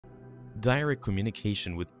Direct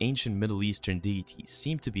communication with ancient Middle Eastern deities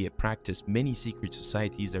seemed to be a practice many secret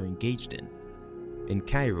societies are engaged in. In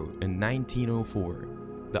Cairo in 1904,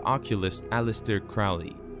 the occultist Aleister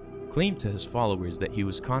Crowley claimed to his followers that he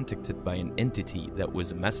was contacted by an entity that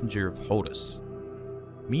was a messenger of Horus.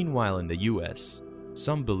 Meanwhile, in the US,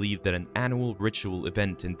 some believe that an annual ritual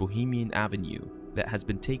event in Bohemian Avenue that has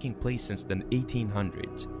been taking place since the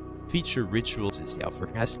 1800s feature rituals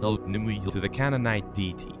to the Canaanite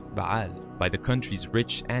deity Baal by the country's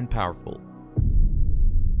rich and powerful.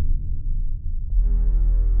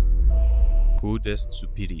 Quod est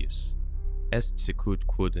superius, est sicut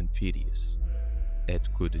quod inferius, et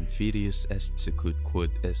quod inferius est sicut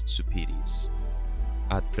quod est superius,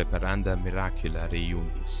 ad preparanda miracula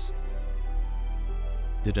reunius.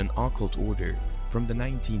 Did an occult order from the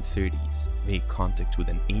 1930s make contact with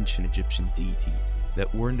an ancient Egyptian deity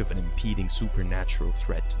that warned of an impeding supernatural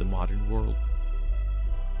threat to the modern world?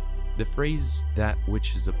 The phrase, "that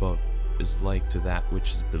which is above is like to that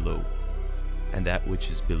which is below, and that which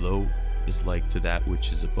is below is like to that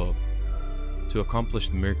which is above," to accomplish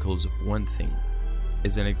the miracles of one thing,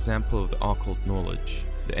 is an example of the occult knowledge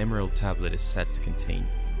the Emerald Tablet is said to contain,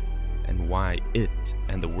 and why it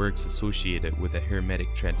and the works associated with the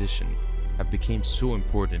Hermetic tradition have become so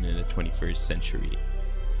important in the 21st century.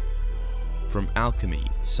 From alchemy,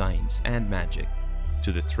 science, and magic,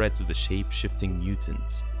 to the threat of the shape-shifting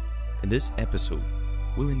mutants, in this episode,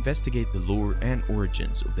 we'll investigate the lore and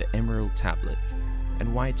origins of the Emerald Tablet,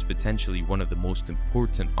 and why it's potentially one of the most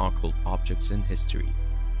important occult objects in history.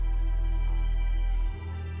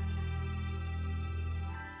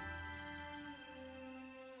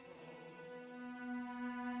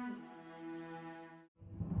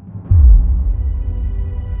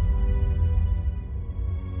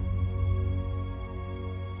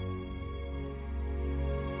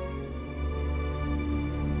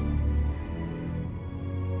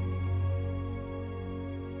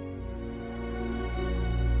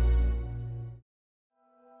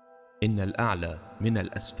 إن الأعلى من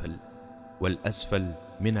الأسفل والأسفل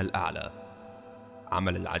من الأعلى.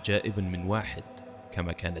 عمل العجائب من واحد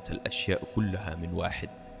كما كانت الأشياء كلها من واحد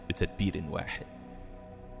بتدبير واحد.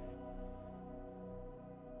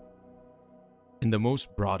 In the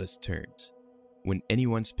most broadest terms, when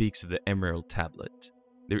anyone speaks of the Emerald Tablet,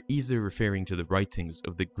 they're either referring to the writings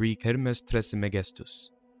of the Greek Hermes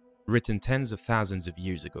Trismegistus, written tens of thousands of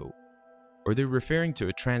years ago, or they're referring to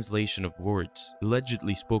a translation of words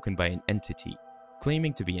allegedly spoken by an entity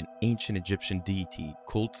claiming to be an ancient Egyptian deity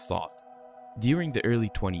called Thoth during the early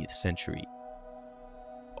 20th century.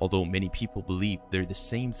 Although many people believe they're the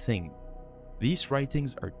same thing, these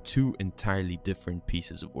writings are two entirely different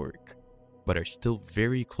pieces of work, but are still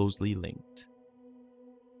very closely linked.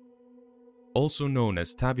 Also known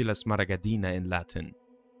as Tabula Smaragdina in Latin,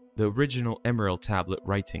 the original Emerald Tablet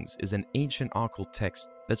writings is an ancient occult text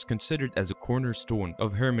that's considered as a cornerstone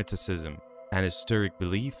of Hermeticism, an historic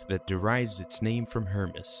belief that derives its name from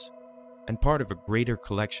Hermes, and part of a greater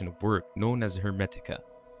collection of work known as Hermetica,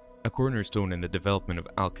 a cornerstone in the development of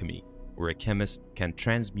alchemy, where a chemist can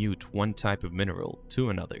transmute one type of mineral to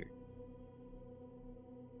another.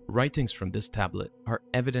 Writings from this tablet are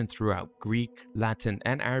evident throughout Greek, Latin,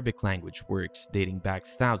 and Arabic language works dating back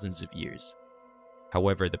thousands of years.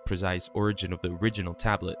 However, the precise origin of the original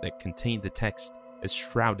tablet that contained the text is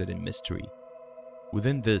shrouded in mystery.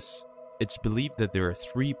 Within this, it's believed that there are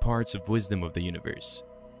three parts of wisdom of the universe: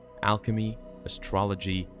 alchemy,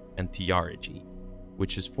 astrology, and theurgy,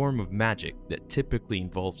 which is a form of magic that typically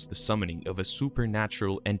involves the summoning of a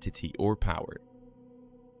supernatural entity or power.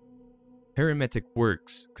 Hermetic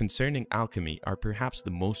works concerning alchemy are perhaps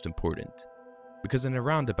the most important, because in a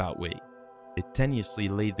roundabout way, it tenuously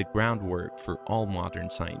laid the groundwork for all modern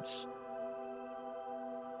science.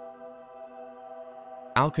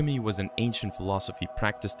 Alchemy was an ancient philosophy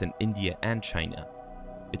practiced in India and China.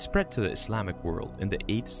 It spread to the Islamic world in the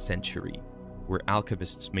 8th century, where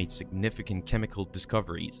alchemists made significant chemical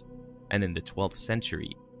discoveries, and in the 12th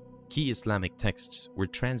century, key Islamic texts were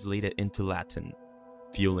translated into Latin,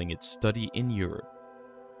 fueling its study in Europe.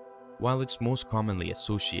 While it's most commonly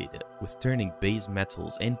associated with turning base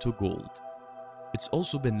metals into gold, it's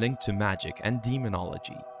also been linked to magic and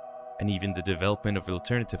demonology, and even the development of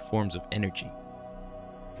alternative forms of energy.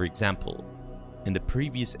 For example, in the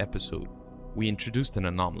previous episode, we introduced an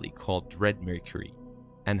anomaly called red Mercury,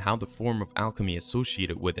 and how the form of alchemy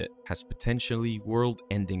associated with it has potentially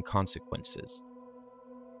world-ending consequences,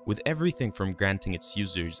 with everything from granting its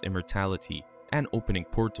users immortality and opening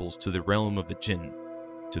portals to the realm of the Djinn,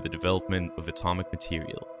 to the development of atomic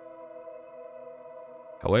material.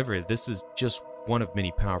 However, this is just one of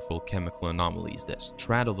many powerful chemical anomalies that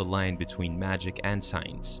straddle the line between magic and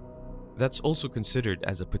science. That's also considered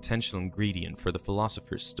as a potential ingredient for the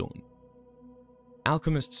Philosopher's Stone.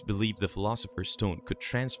 Alchemists believe the Philosopher's Stone could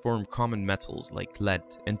transform common metals like lead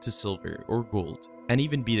into silver or gold, and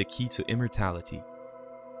even be the key to immortality.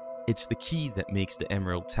 It's the key that makes the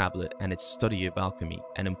Emerald Tablet and its study of alchemy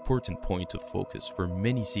an important point of focus for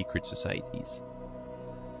many secret societies.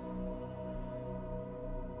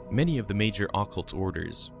 Many of the major occult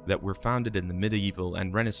orders that were founded in the medieval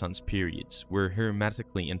and Renaissance periods were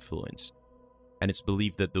hermetically influenced, and it's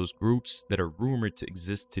believed that those groups that are rumored to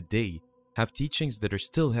exist today have teachings that are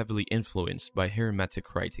still heavily influenced by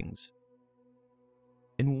Hermetic writings.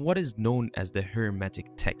 In what is known as the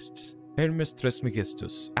Hermetic texts, Hermes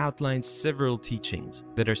Trismegistus outlines several teachings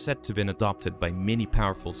that are said to have been adopted by many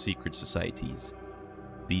powerful secret societies.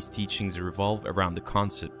 These teachings revolve around the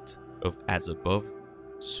concept of as above,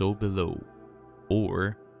 so below,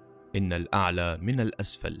 or إن الأعلى من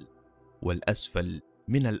الأسفل والأسفل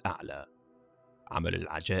من الأعلى. عمل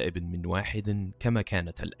العجائب من واحد كما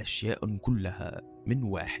كانت الأشياء كلها من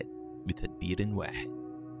واحد بتدبير واحد.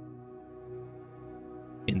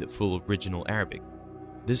 In the full original Arabic,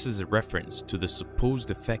 this is a reference to the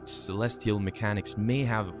supposed effects celestial mechanics may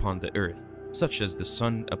have upon the earth, such as the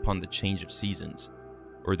sun upon the change of seasons,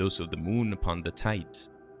 or those of the moon upon the tides,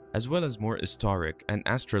 as well as more historic and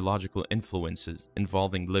astrological influences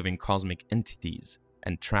involving living cosmic entities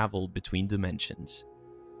and travel between dimensions.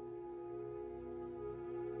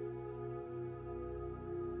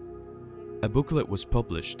 A booklet was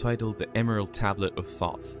published titled The Emerald Tablet of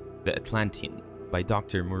Thoth, the Atlantean, by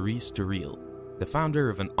Dr. Maurice Doreal, the founder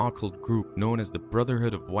of an occult group known as the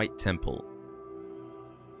Brotherhood of White Temple.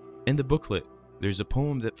 In the booklet, there's a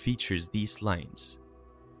poem that features these lines: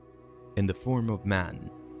 "In the form of man,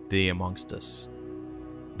 they amongst us,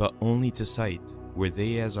 but only to sight were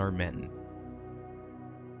they as our men.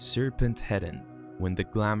 Serpent-headed when the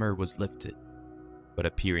glamour was lifted, but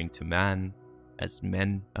appearing to man as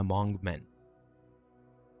men among men."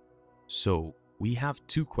 So, we have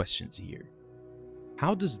two questions here.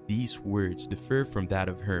 How does these words differ from that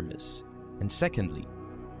of Hermes? And secondly,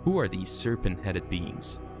 who are these serpent-headed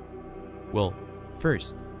beings? Well,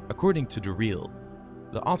 first, according to Doreal,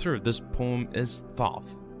 the author of this poem is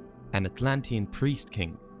Thoth, an Atlantean priest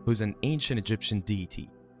king who's an ancient Egyptian deity,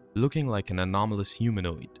 looking like an anomalous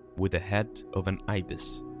humanoid with the head of an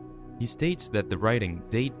ibis. He states that the writing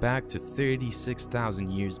date back to 36,000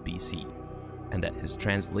 years BC, and that his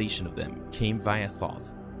translation of them came via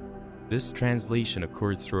Thoth. This translation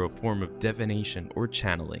occurred through a form of divination or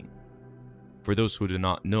channeling. For those who do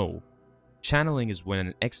not know, channeling is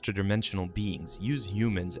when extra-dimensional beings use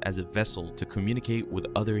humans as a vessel to communicate with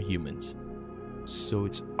other humans. So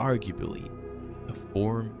it's arguably a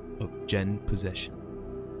form of Djinn possession.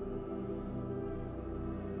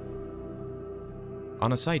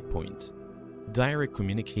 On a side point, direct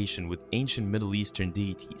communication with ancient Middle Eastern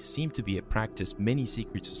deities seemed to be a practice many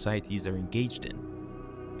secret societies are engaged in.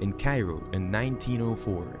 In Cairo in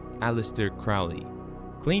 1904, Aleister Crowley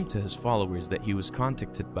claimed to his followers that he was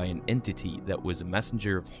contacted by an entity that was a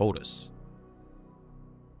messenger of Horus.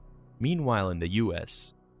 Meanwhile, in the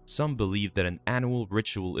US, some believe that an annual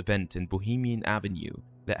ritual event in Bohemian Avenue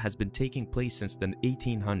that has been taking place since the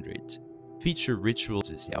 1800s feature rituals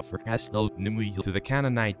to the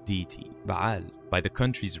Canaanite deity Baal by the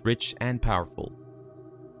country's rich and powerful.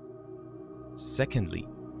 Secondly,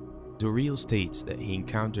 Doreal states that he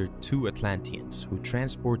encountered two Atlanteans who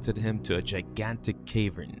transported him to a gigantic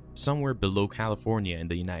cavern somewhere below California in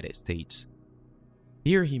the United States.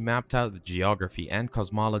 Here he mapped out the geography and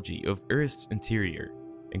cosmology of Earth's interior,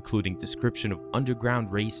 including description of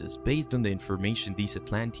underground races based on the information these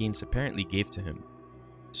Atlanteans apparently gave to him.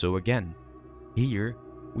 So again, here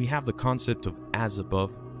we have the concept of as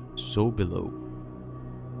above, so below.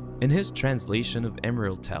 In his translation of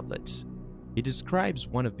Emerald Tablets, he describes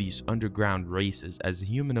one of these underground races as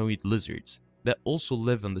humanoid lizards that also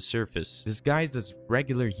live on the surface disguised as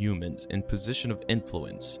regular humans in position of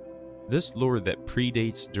influence. This lore that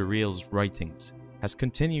predates Doreal's writings has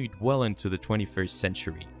continued well into the 21st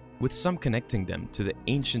century, with some connecting them to the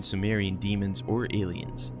ancient Sumerian demons or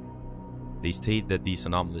aliens. They state that these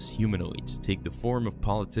anomalous humanoids take the form of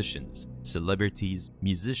politicians, celebrities,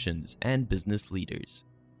 musicians, and business leaders,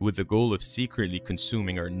 with the goal of secretly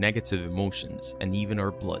consuming our negative emotions and even our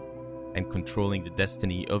blood, and controlling the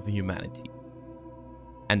destiny of humanity.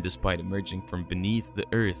 And despite emerging from beneath the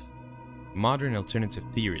earth, modern alternative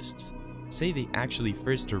theorists say they actually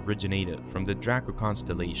first originated from the Draco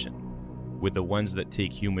constellation, with the ones that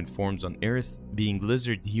take human forms on Earth being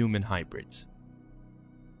lizard-human hybrids.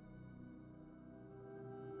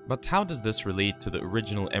 But how does this relate to the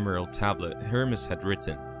original Emerald Tablet Hermes had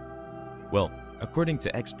written? Well, according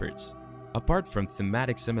to experts, apart from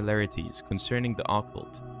thematic similarities concerning the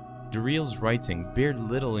occult, Doreal's writing bear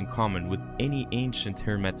little in common with any ancient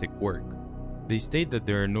Hermetic work. They state that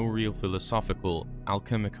there are no real philosophical,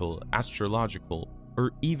 alchemical, astrological,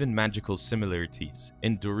 or even magical similarities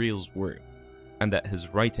in Doreal's work, and that his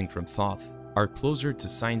writing from Thoth are closer to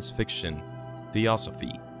science fiction,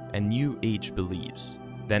 theosophy, and New Age beliefs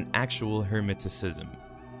than actual Hermeticism.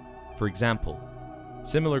 For example,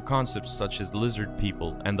 similar concepts such as lizard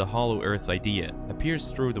people and the hollow earth idea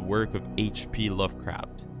appears through the work of H.P.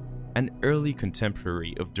 Lovecraft, an early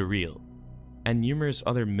contemporary of Doreal, and numerous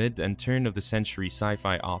other mid- and turn-of-the-century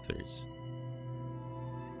sci-fi authors.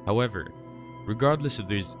 However, regardless if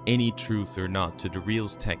there's any truth or not to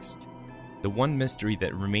Doreal's text, the one mystery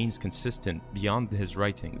that remains consistent beyond his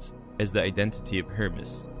writings is the identity of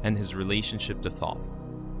Hermes and his relationship to Thoth.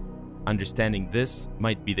 Understanding this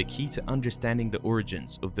might be the key to understanding the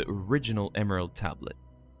origins of the original Emerald Tablet.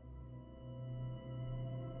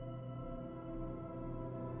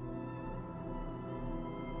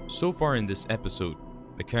 So far in this episode,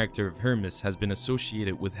 the character of Hermes has been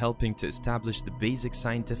associated with helping to establish the basic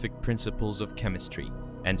scientific principles of chemistry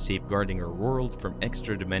and safeguarding our world from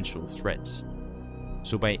extra-dimensional threats.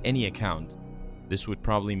 So by any account, this would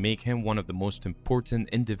probably make him one of the most important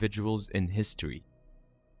individuals in history.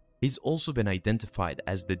 He's also been identified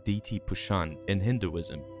as the deity Pushan in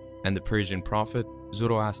Hinduism, and the Persian prophet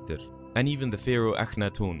Zoroaster, and even the pharaoh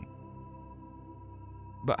Akhenaten.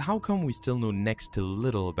 But how come we still know next to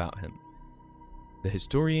little about him? The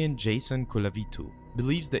historian Jason Colavitu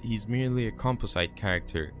believes that he's merely a composite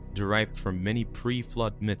character derived from many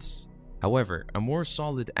pre-flood myths. However, a more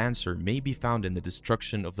solid answer may be found in the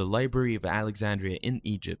destruction of the Library of Alexandria in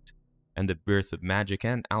Egypt and the birth of magic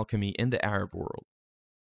and alchemy in the Arab world.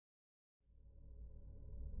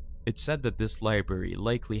 It's said that this library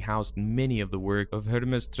likely housed many of the work of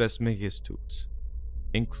Hermes Trismegistus,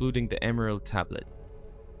 including the Emerald Tablet,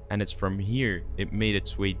 and it's from here it made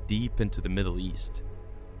its way deep into the Middle East.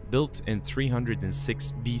 Built in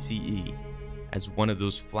 306 BCE as one of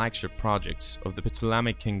those flagship projects of the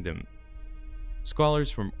Ptolemaic Kingdom,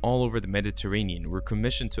 scholars from all over the Mediterranean were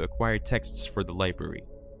commissioned to acquire texts for the library.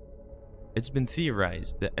 It's been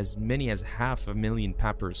theorized that as many as 500,000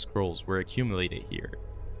 papyrus scrolls were accumulated here,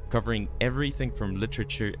 covering everything from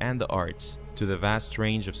literature and the arts to the vast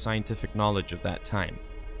range of scientific knowledge of that time.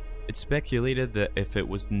 It's speculated that if it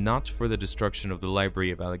was not for the destruction of the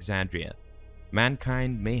Library of Alexandria,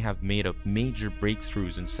 mankind may have made up major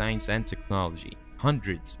breakthroughs in science and technology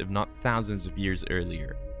hundreds if not thousands of years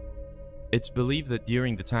earlier. It's believed that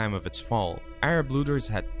during the time of its fall, Arab looters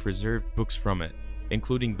had preserved books from it,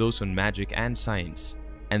 including those on magic and science,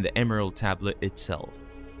 and the Emerald Tablet itself.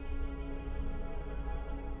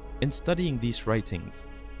 In studying these writings,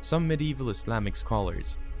 some medieval Islamic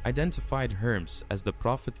scholars identified Hermes as the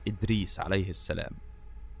Prophet Idris alayhi salam.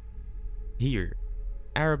 Here,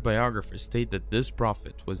 Arab biographers state that this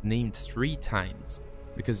prophet was named 3 times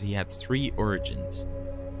because he had 3 origins,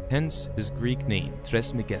 hence his Greek name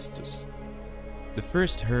Trismegistus. The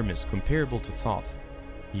first Hermes comparable to Thoth,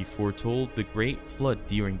 he foretold the great flood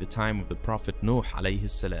during the time of the Prophet Nuh alayhi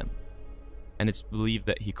salam, and it's believed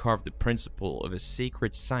that he carved the principle of a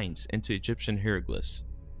sacred science into Egyptian hieroglyphs.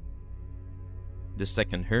 The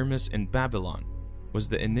second Hermes in Babylon was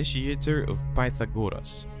the initiator of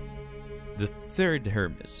Pythagoras. The third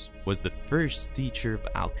Hermes was the first teacher of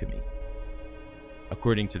alchemy.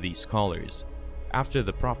 According to these scholars, after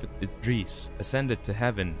the prophet Idris ascended to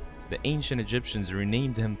heaven, the ancient Egyptians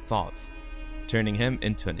renamed him Thoth, turning him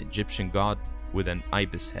into an Egyptian god with an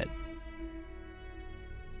ibis head.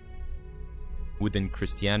 Within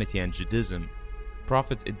Christianity and Judaism,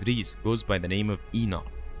 Prophet Idris goes by the name of Enoch,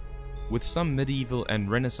 with some medieval and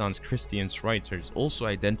Renaissance Christian writers also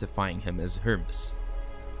identifying him as Hermes.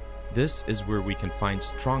 This is where we can find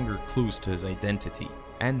stronger clues to his identity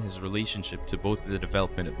and his relationship to both the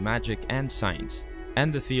development of magic and science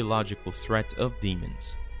and the theological threat of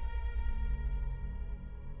demons.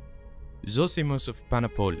 Zosimus of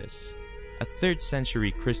Panopolis, a 3rd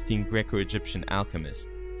century Christian Greco-Egyptian alchemist,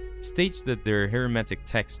 states that there are Hermetic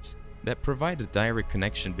texts that provide a direct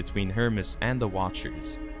connection between Hermes and the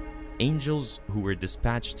Watchers, angels who were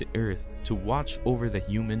dispatched to Earth to watch over the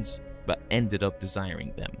humans but ended up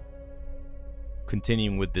desiring them.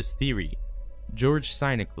 Continuing with this theory, George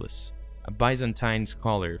Syniclus, a Byzantine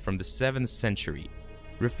scholar from the 7th century,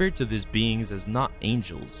 referred to these beings as not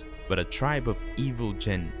angels but a tribe of evil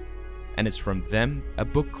Djinn, and it's from them a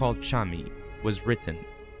book called Alchemy was written,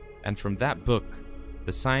 and from that book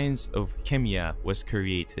the science of chemia was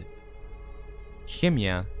created.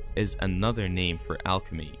 Chemia is another name for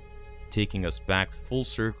alchemy, taking us back full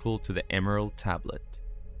circle to the Emerald Tablet.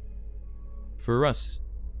 For us,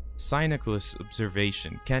 Synecdoche's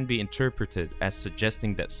observation can be interpreted as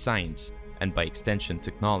suggesting that science, and by extension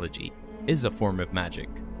technology, is a form of magic,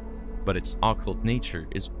 but its occult nature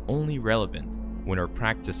is only relevant when our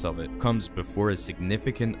practice of it comes before a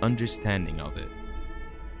significant understanding of it.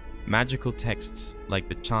 Magical texts like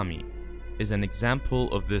the Alchemy is an example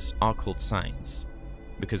of this occult science,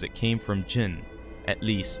 because it came from Djinn, at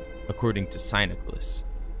least according to Synecdoche.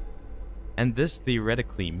 And this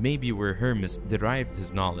theoretically may be where Hermes derived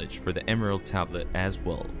his knowledge for the Emerald Tablet as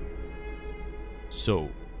well. So,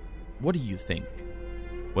 what do you think?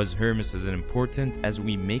 Was Hermes as important as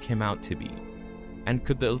we make him out to be? And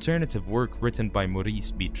could the alternative work written by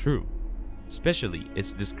Maurice be true, especially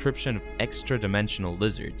its description of extra-dimensional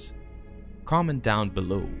lizards? Comment down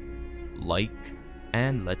below, like,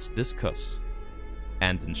 and let's discuss.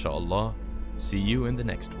 And inshallah, see you in the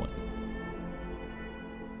next one.